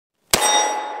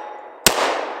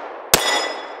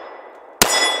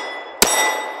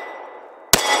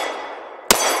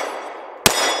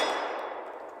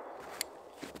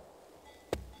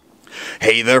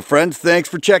Hey there friends, thanks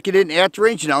for checking in at the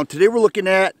range. Now today we're looking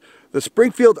at the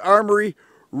Springfield Armory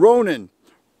Ronin.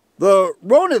 The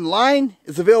Ronin line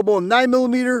is available in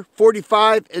 9mm,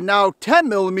 45, and now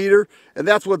 10mm, and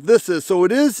that's what this is. So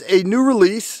it is a new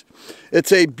release.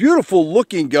 It's a beautiful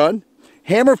looking gun,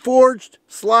 hammer forged,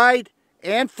 slide,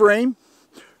 and frame,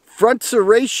 front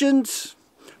serrations,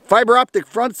 fiber optic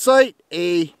front sight,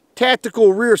 a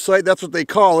tactical rear sight, that's what they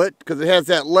call it because it has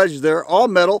that ledge there, all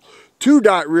metal,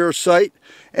 2-dot rear sight,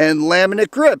 and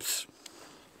laminate grips.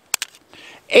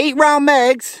 8-round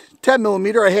mags,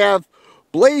 10mm. I have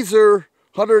Blazer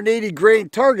 180 grain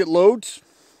target loads,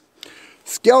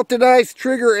 skeletonized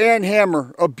trigger and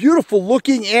hammer. A beautiful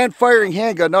looking and firing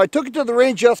handgun. Now I took it to the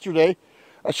range yesterday.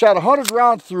 I shot 100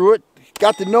 rounds through it,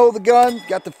 got to know the gun,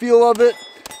 got the feel of it,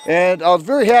 and I was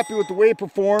very happy with the way it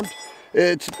performed.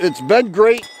 It's been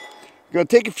great. Gonna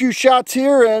take a few shots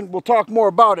here and we'll talk more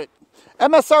about it.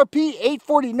 MSRP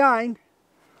 $849,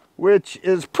 which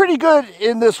is pretty good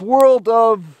in this world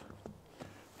of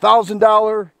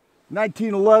 $1,000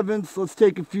 1911s. Let's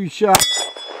take a few shots.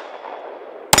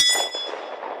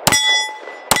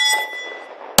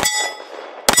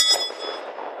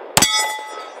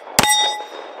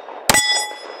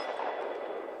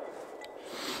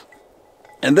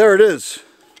 And there it is.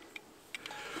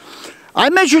 I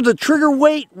measured the trigger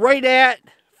weight right at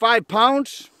 5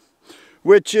 pounds,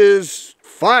 which is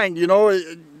fine. You know,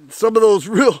 some of those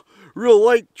real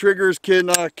light triggers can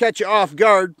catch you off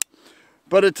guard,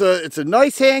 but it's a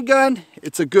nice handgun.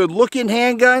 It's a good looking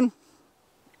handgun,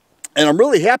 and I'm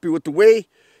really happy with the way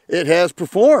it has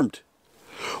performed.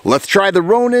 Let's try the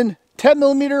Ronin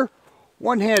 10mm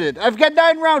one-handed. I've got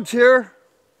 9 rounds here.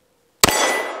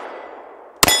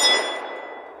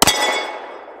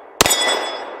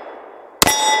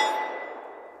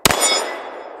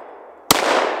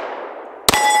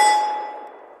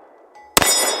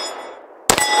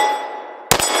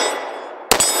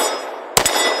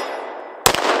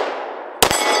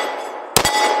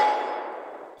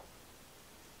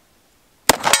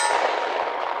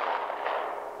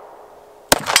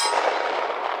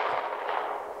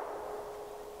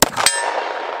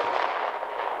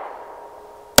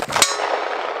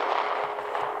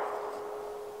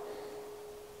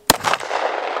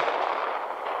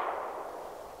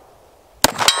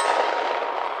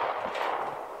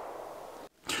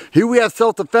 Here we have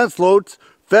self-defense loads,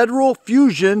 Federal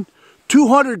Fusion,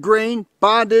 200 grain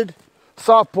bonded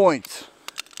soft points.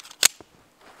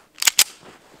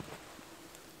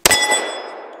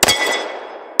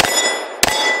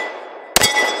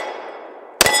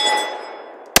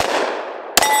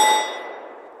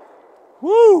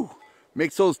 Woo!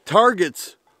 Makes those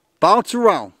targets bounce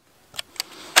around.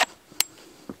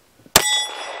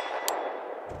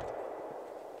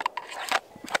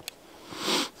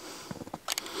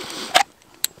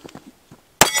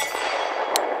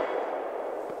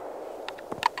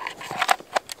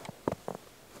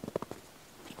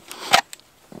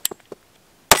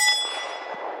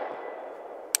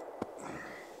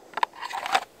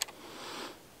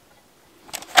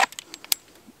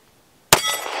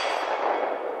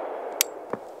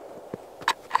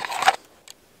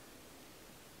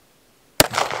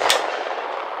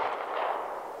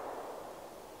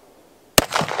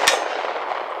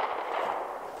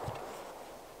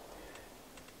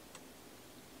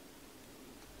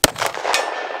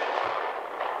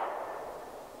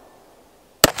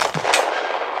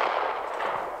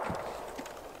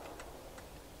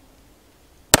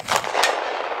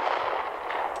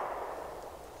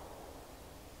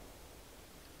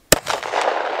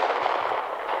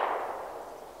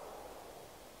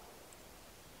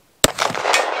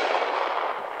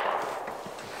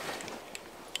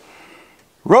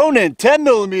 Ronin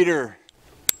 10mm.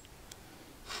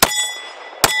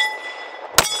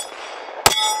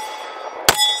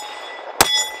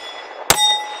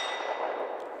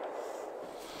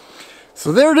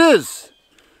 So there it is.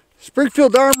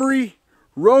 Springfield Armory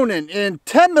Ronin in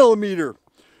 10mm.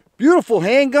 Beautiful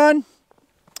handgun.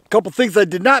 A couple things I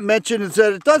did not mention is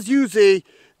that it does use a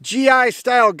GI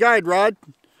style guide rod.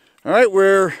 Alright,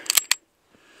 where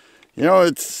you know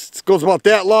it goes about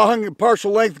that long, a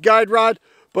partial length guide rod.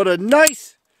 But a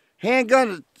nice handgun.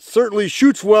 It certainly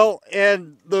shoots well,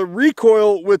 and the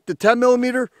recoil with the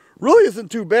 10mm really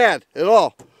isn't too bad at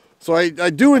all. So I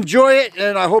do enjoy it,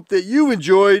 and I hope that you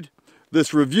enjoyed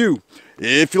this review.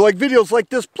 If you like videos like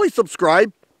this, please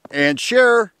subscribe and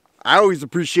share. I always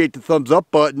appreciate the thumbs up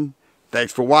button.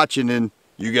 Thanks for watching, and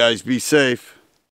you guys be safe.